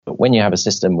But when you have a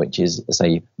system which is,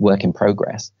 say, work in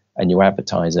progress, and you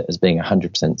advertise it as being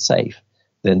 100% safe,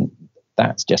 then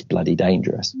that's just bloody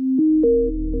dangerous.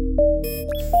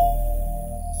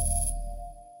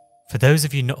 For those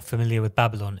of you not familiar with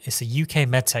Babylon, it's a UK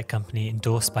medtech company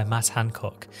endorsed by Matt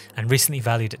Hancock and recently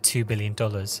valued at $2 billion.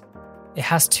 It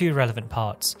has two relevant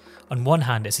parts. On one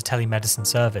hand, it's a telemedicine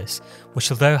service,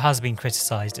 which although has been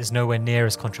criticised, is nowhere near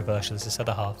as controversial as its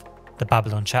other half, the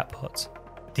Babylon chatbot.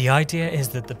 The idea is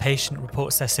that the patient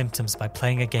reports their symptoms by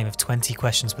playing a game of 20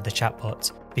 questions with the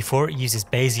chatbot, before it uses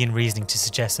Bayesian reasoning to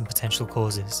suggest some potential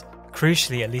causes.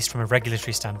 Crucially, at least from a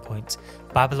regulatory standpoint,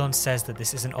 Babylon says that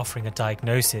this isn't offering a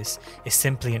diagnosis, it's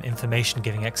simply an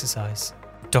information-giving exercise.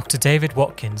 Dr. David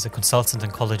Watkins, a consultant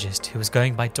oncologist who was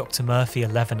going by Dr. Murphy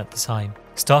 11 at the time,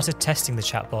 started testing the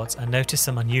chatbot and noticed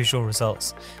some unusual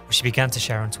results, which he began to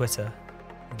share on Twitter.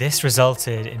 This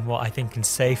resulted in what I think can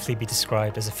safely be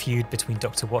described as a feud between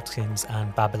Dr. Watkins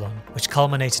and Babylon, which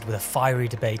culminated with a fiery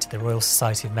debate at the Royal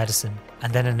Society of Medicine,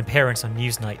 and then an appearance on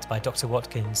Newsnight by Dr.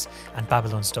 Watkins and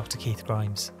Babylon's Dr. Keith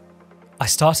Grimes. I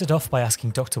started off by asking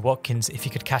Dr. Watkins if he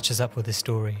could catch us up with this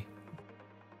story.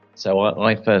 So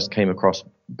I first came across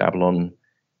Babylon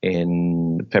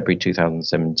in February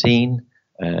 2017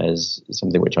 as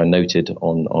something which I noted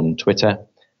on Twitter,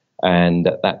 and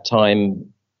at that time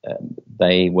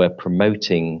they were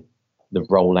promoting the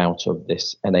rollout of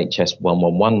this NHS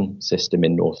 111 system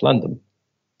in North London,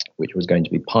 which was going to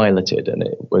be piloted, and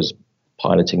it was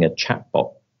piloting a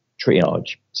chatbot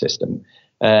triage system.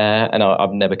 And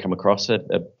I've never come across a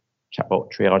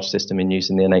chatbot triage system in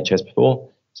use in the NHS before,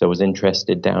 so I was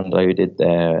interested, downloaded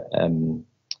their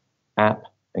app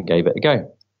and gave it a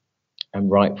go. And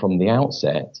right from the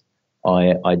outset,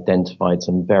 I identified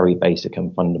some very basic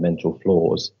and fundamental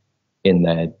flaws in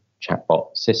their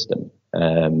chatbot system.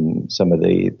 Some of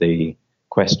the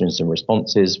questions and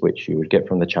responses which you would get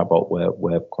from the chatbot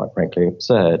were quite frankly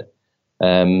absurd.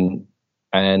 And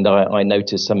I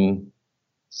noticed some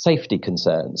safety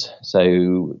concerns.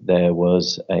 So there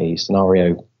was a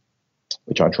scenario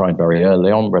which I tried very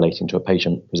early on relating to a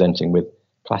patient presenting with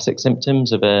classic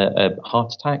symptoms of a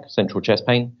heart attack, central chest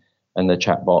pain, and the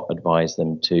chatbot advised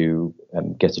them to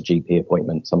get a GP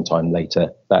appointment sometime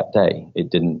later that day. It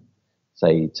didn't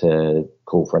say to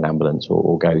call for an ambulance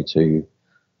or go to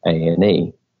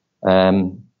A&E.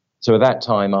 So at that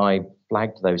time, I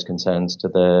flagged those concerns to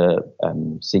the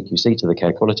CQC, to the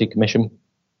Care Quality Commission,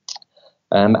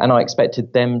 and I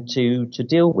expected them to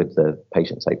deal with the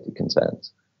patient safety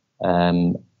concerns.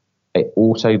 It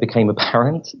also became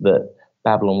apparent that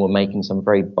Babylon were making some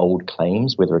very bold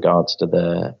claims with regards to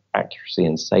the accuracy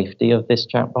and safety of this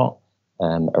chatbot.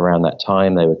 Around that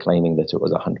time, they were claiming that it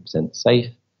was 100%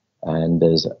 safe and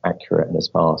as accurate and as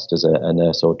fast as a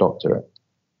nurse or doctor at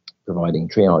providing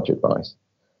triage advice.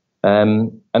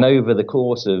 And over the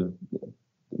course of the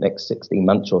next 16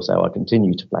 months or so, I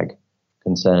continued to flag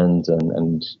concerns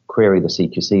and query the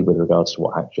CQC with regards to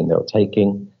what action they were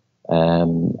taking,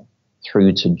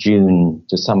 through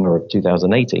to summer of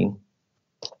 2018.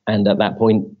 And at that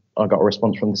point, I got a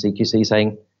response from the CQC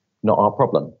saying, not our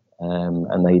problem.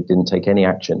 And they didn't take any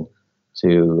action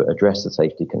to address the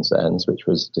safety concerns, which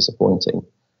was disappointing.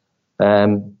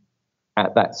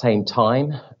 At that same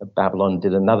time, Babylon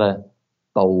did another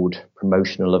bold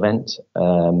promotional event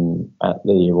at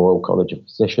the Royal College of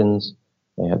Physicians.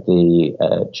 They had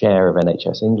the chair of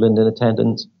NHS England in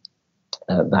attendance.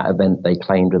 At that event, they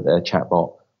claimed that their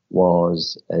chatbot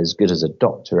was as good as a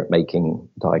doctor at making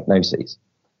diagnoses.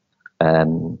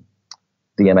 The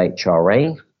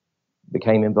MHRA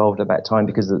became involved at that time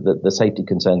because the safety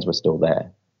concerns were still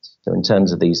there. So in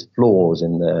terms of these flaws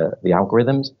in the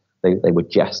algorithms, they were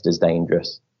just as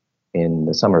dangerous in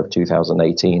the summer of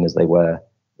 2018 as they were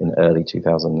in early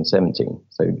 2017.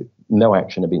 So no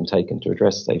action had been taken to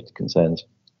address safety concerns,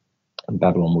 and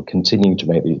Babylon would continue to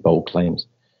make these bold claims.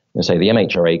 And so the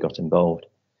MHRA got involved.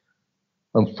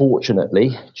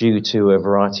 Unfortunately, due to a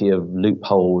variety of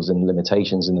loopholes and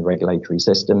limitations in the regulatory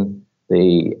system,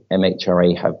 the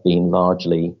MHRA have been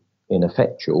largely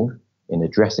ineffectual in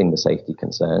addressing the safety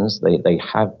concerns. They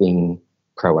have been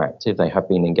proactive. They have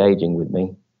been engaging with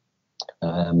me.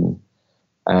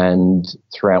 And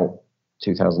throughout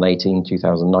 2018,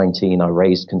 2019, I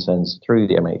raised concerns through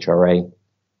the MHRA.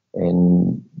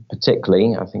 In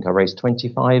particularly, I think I raised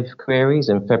 25 queries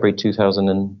in February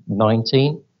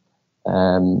 2019.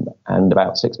 And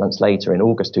about 6 months later, in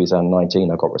August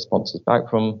 2019, I got responses back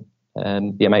from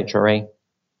the MHRA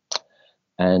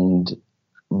and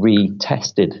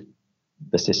retested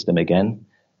the system again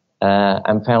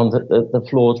and found that the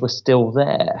flaws were still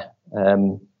there.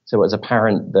 So it was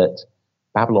apparent that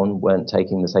Babylon weren't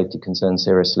taking the safety concerns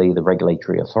seriously. The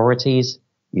regulatory authorities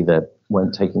either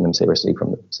weren't taking them seriously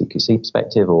from the CQC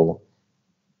perspective or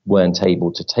weren't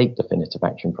able to take definitive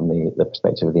action from the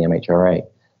perspective of the MHRA.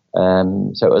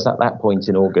 So it was at that point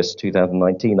in August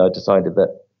 2019, I decided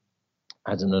that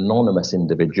as an anonymous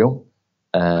individual,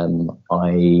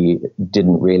 I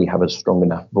didn't really have a strong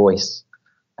enough voice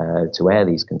to air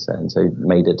these concerns. So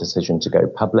made a decision to go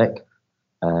public,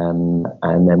 and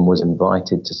then was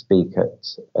invited to speak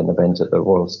at an event at the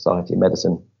Royal Society of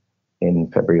Medicine in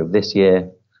February of this year.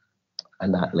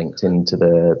 And that linked into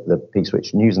the piece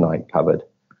which Newsnight covered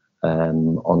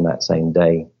on that same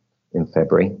day in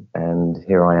February. And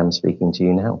here I am speaking to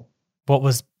you now. What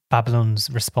was Babylon's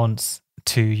response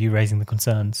to you raising the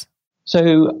concerns?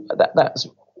 So that's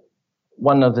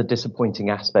one of the disappointing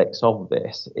aspects of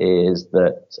this, is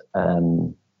that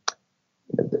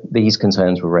these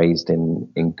concerns were raised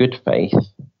in good faith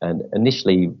and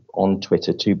initially on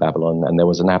Twitter to Babylon, and there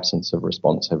was an absence of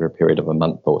response over a period of a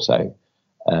month or so.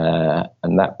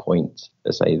 And that point,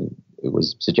 as I say, it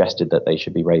was suggested that they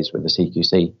should be raised with the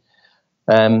CQC.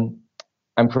 And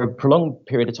for a prolonged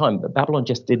period of time, Babylon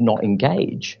just did not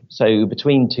engage. So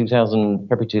between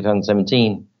February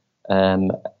 2017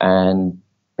 and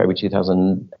February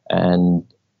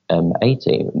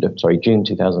 2018, June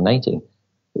 2018,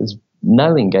 there's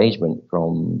no engagement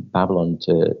from Babylon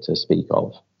to speak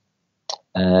of.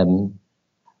 And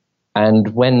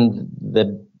when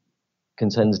the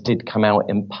concerns did come out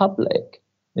in public,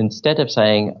 instead of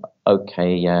saying,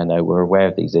 okay, yeah, no, we're aware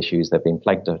of these issues, they've been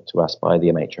flagged to us by the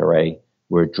MHRA,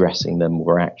 we're addressing them,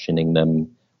 we're actioning them,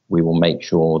 we will make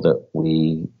sure that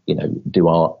we, do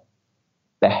our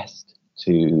best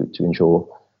to ensure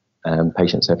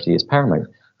patient safety is paramount.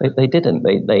 They didn't.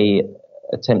 They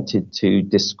attempted to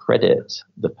discredit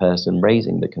the person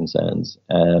raising the concerns,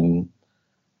 and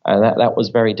that was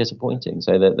very disappointing.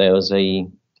 So that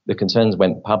the concerns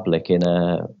went public in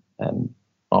a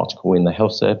article in the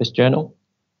Health Service Journal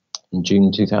in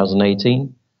June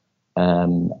 2018,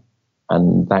 and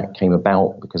that came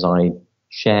about because I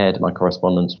shared my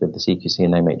correspondence with the CQC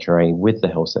and MHRA with the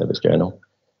Health Service Journal,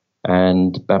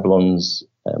 and Babylon's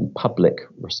public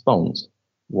response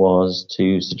was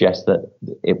to suggest that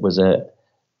it was an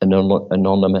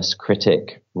anonymous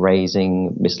critic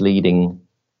raising misleading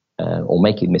or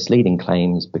making misleading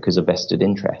claims because of vested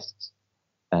interests,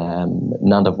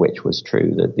 none of which was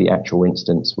true. That the actual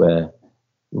incidents were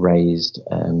raised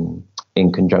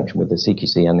in conjunction with the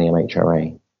CQC and the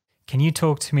MHRA. Can you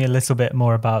talk to me a little bit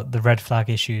more about the red flag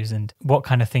issues and what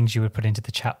kind of things you would put into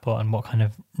the chatbot and what kind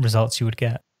of results you would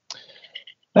get?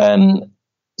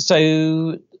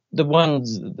 So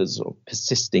the sort of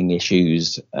persisting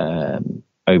issues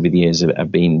over the years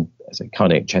have been, as a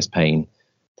cardiac chest pain.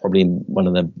 Probably one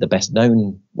of the best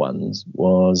known ones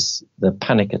was the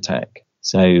panic attack.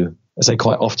 So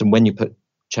quite often when you put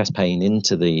chest pain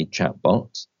into the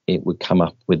chatbot, it would come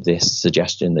up with this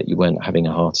suggestion that you weren't having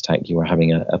a heart attack, you were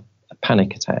having a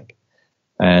panic attack.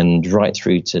 And right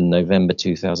through to November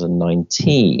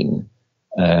 2019,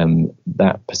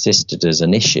 that persisted as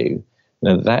an issue.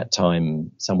 At that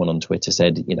time, someone on Twitter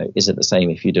said, is it the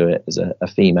same if you do it as a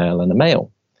female and a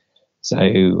male?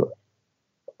 So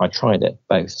I tried it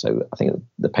both. So I think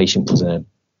the patient was a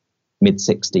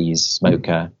mid-60s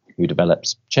smoker who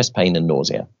develops chest pain and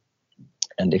nausea.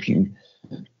 And if you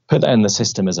put that in the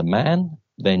system as a man,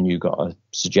 then you got a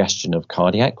suggestion of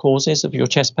cardiac causes of your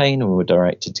chest pain and were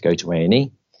directed to go to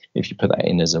A&E. If you put that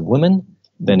in as a woman,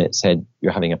 then it said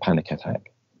you're having a panic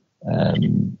attack.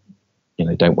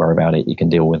 Don't worry about it. You can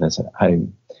deal with it at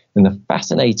home. And the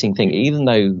fascinating thing, even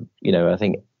though, I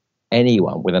think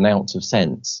anyone with an ounce of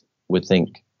sense would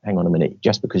think, hang on a minute,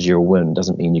 just because you're a woman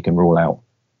doesn't mean you can rule out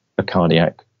a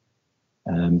cardiac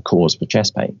cause for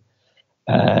chest pain.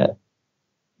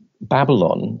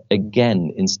 Babylon,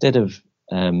 again, instead of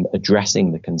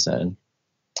addressing the concern,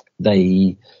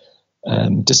 they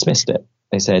dismissed it.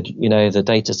 They said, the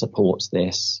data supports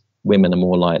this. Women are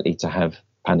more likely to have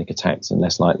panic attacks and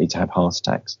less likely to have heart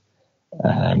attacks.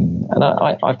 And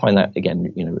I find that,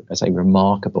 again, I say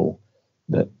remarkable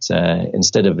that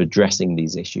instead of addressing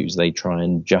these issues, they try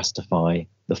and justify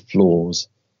the flaws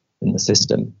in the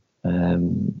system.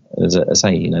 As I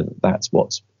say, that's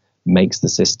what makes the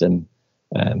system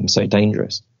so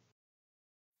dangerous.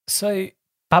 So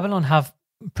Babylon have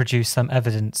produced some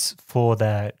evidence for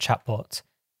their chatbot,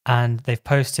 and they've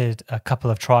posted a couple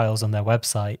of trials on their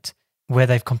website where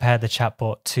they've compared the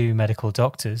chatbot to medical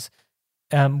doctors.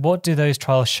 What do those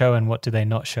trials show and what do they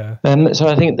not show? So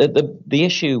I think that the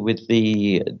issue with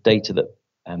the data that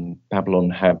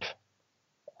Babylon have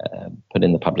put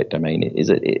in the public domain is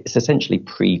that it's essentially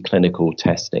preclinical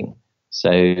testing.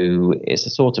 So it's the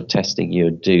sort of testing you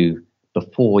would do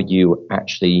before you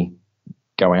actually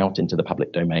go out into the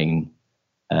public domain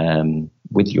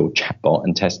with your chatbot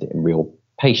and test it in real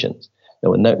patients.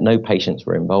 There were no patients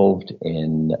were involved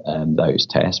in those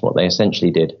tests. What they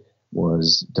essentially did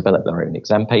was develop their own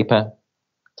exam paper.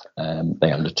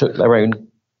 They undertook their own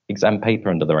exam paper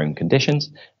under their own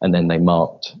conditions, and then they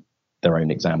marked their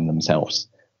own exam themselves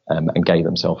and gave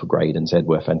themselves a grade and said,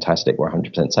 we're fantastic, we're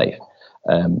 100% safe.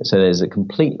 So there's a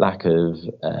complete lack of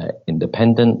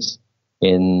independence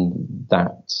in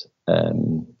that,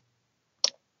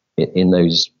 in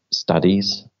those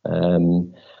studies.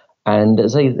 And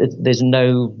as I say, there's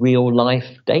no real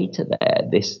life data there.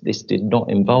 This did not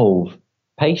involve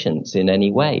patients in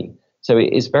any way. So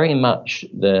it is very much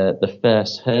the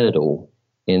first hurdle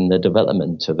in the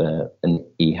development of an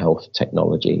e-health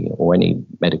technology or any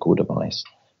medical device.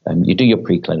 You do your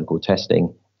preclinical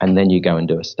testing, and then you go and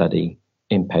do a study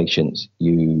in patients.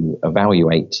 You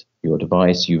evaluate your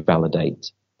device, you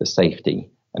validate the safety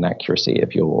and accuracy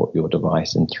of your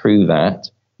device, and through that,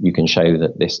 you can show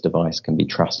that this device can be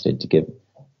trusted to give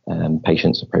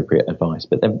patients appropriate advice.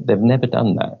 But they've never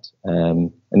done that,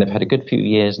 and they've had a good few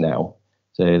years now.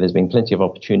 So there's been plenty of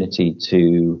opportunity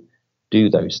to do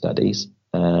those studies,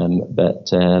 but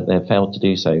they've failed to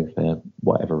do so for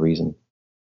whatever reason.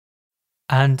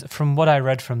 And from what I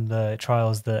read from the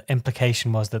trials, the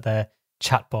implication was that their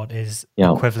chatbot is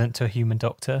equivalent to a human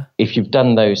doctor. If you've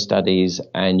done those studies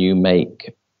and you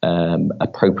make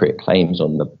appropriate claims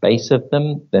on the base of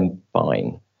them, then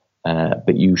fine.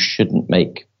 But you shouldn't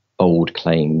make bold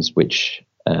claims which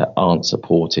aren't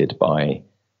supported by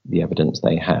the evidence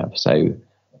they have. So,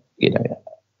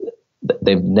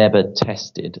 they've never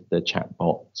tested the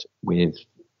chatbot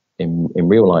in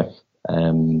real life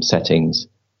settings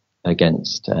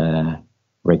against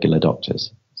regular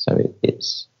doctors. So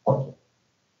it's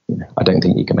I don't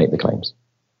think you can make the claims.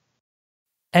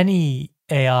 Any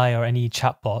AI or any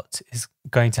chatbot is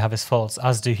going to have its faults,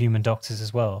 as do human doctors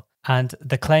as well. And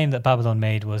the claim that Babylon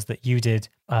made was that you did,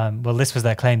 this was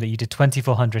their claim, that you did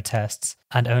 2,400 tests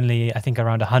and only, I think,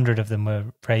 around 100 of them were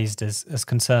raised as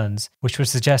concerns, which would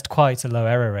suggest quite a low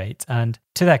error rate. And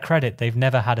to their credit, they've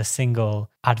never had a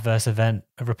single adverse event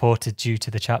reported due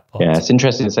to the chatbot. Yeah, it's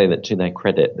interesting to say that to their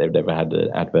credit, they've never had an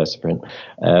adverse event.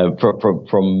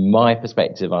 From my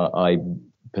perspective, I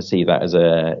perceive that as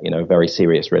a very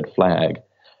serious red flag.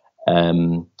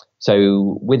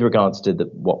 So with regards to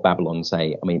what Babylon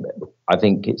say, I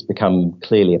think it's become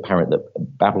clearly apparent that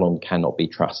Babylon cannot be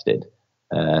trusted.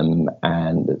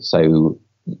 And so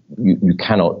you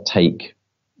cannot take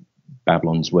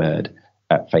Babylon's word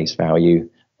at face value.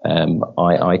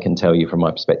 I can tell you from my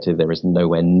perspective, there is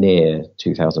nowhere near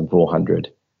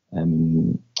 2,400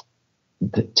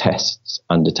 tests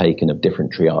undertaken of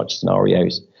different triage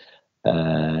scenarios.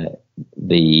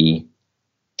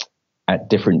 At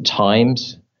different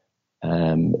times,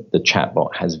 the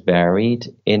chatbot has varied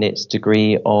in its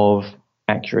degree of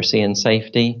accuracy and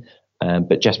safety.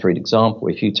 But just for example,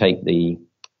 if you take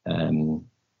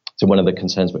so one of the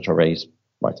concerns which I raised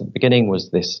right at the beginning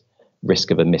was this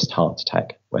risk of a missed heart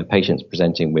attack, where patients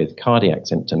presenting with cardiac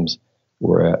symptoms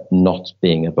were not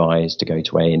being advised to go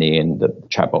to A&E, and the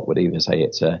chatbot would either say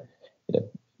it's a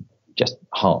just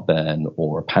heartburn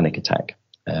or a panic attack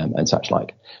and such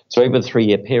like. So over the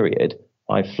 3-year period,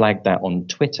 I flagged that on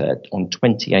Twitter on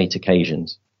 28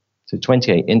 occasions. So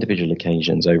 28 individual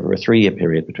occasions over a 3-year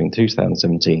period between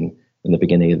 2017 and the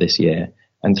beginning of this year.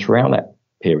 And throughout that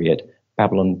period,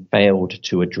 Babylon failed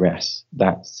to address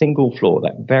that single flaw,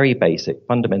 that very basic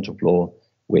fundamental flaw,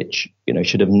 which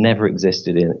should have never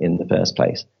existed in the first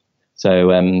place. So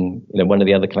one of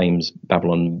the other claims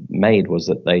Babylon made was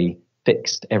that they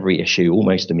fixed every issue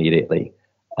almost immediately.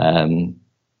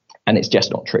 And it's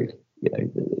just not true.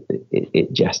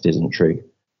 It just isn't true.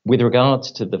 With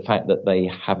regards to the fact that they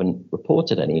haven't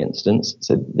reported any instance,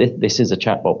 so this is a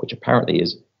chatbot which apparently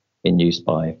is in use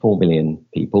by 4 million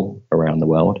people around the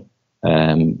world.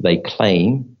 They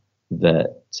claim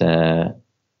that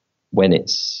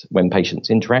when patients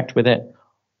interact with it,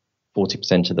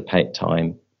 40% of the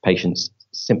time, patients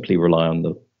simply rely on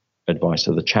the advice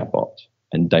of the chatbot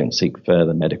and don't seek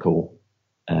further medical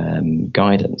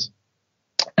guidance.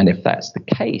 And if that's the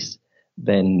case,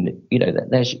 then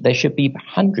there should be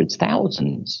hundreds,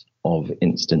 thousands of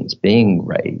instances being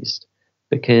raised,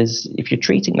 because if you're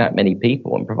treating that many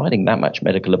people and providing that much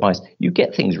medical advice, you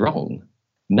get things wrong.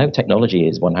 No technology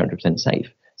is 100%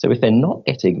 safe. So if they're not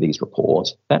getting these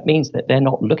reports, that means that they're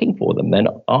not looking for them, they're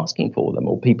not asking for them,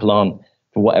 or people aren't,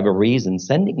 for whatever reason,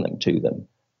 sending them to them.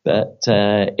 But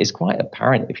it's quite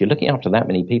apparent, if you're looking after that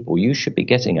many people, you should be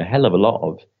getting a hell of a lot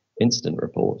of incident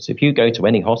reports. If you go to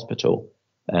any hospital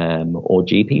or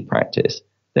GP practice,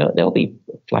 they'll be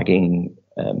flagging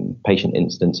patient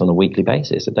incidents on a weekly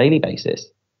basis, a daily basis.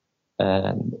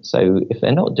 So if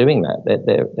they're not doing that,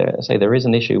 there is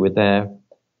an issue with their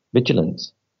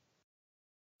vigilance.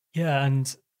 Yeah,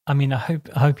 and I mean, I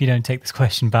hope you don't take this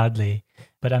question badly,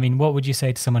 but I mean, what would you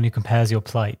say to someone who compares your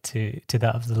plight to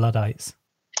that of the Luddites?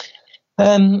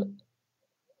 I don't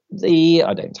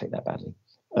take that badly.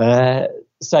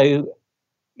 So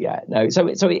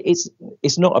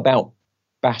it's not about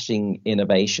bashing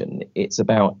innovation. It's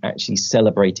about actually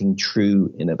celebrating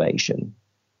true innovation.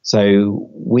 So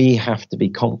we have to be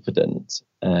confident.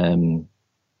 Members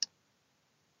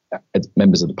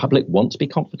of the public want to be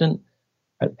confident.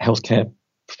 Healthcare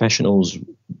professionals,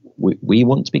 we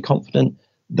want to be confident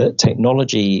that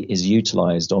technology is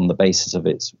utilized on the basis of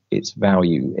its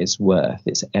value, its worth,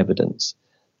 its evidence,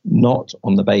 not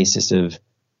on the basis of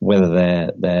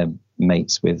whether they're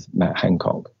mates with Matt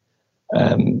Hancock.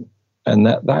 And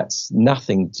that's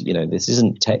nothing to, this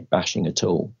isn't tech bashing at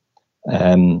all.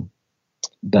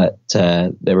 But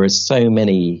there are so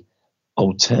many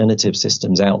alternative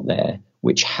systems out there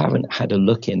which haven't had a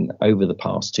look in over the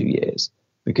past 2 years,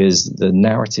 because the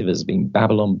narrative has been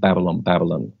Babylon, Babylon,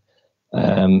 Babylon.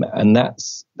 And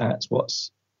that's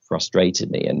what's frustrated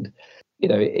me. And,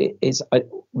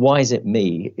 why is it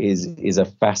me is a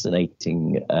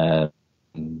fascinating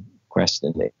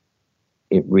question.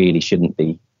 It really shouldn't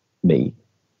be me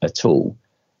at all.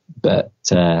 But,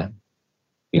 I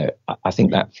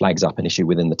think that flags up an issue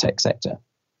within the tech sector.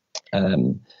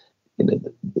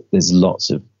 There's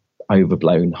lots of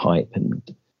overblown hype and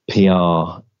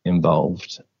PR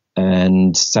involved,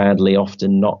 and sadly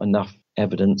often not enough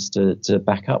evidence to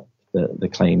back up the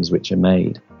claims which are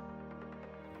made.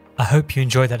 I hope you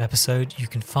enjoyed that episode. You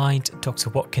can find Dr.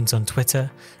 Watkins on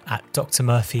Twitter at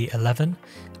drmurphy11,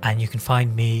 and you can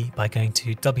find me by going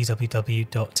to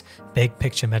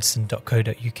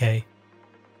www.bigpicturemedicine.co.uk.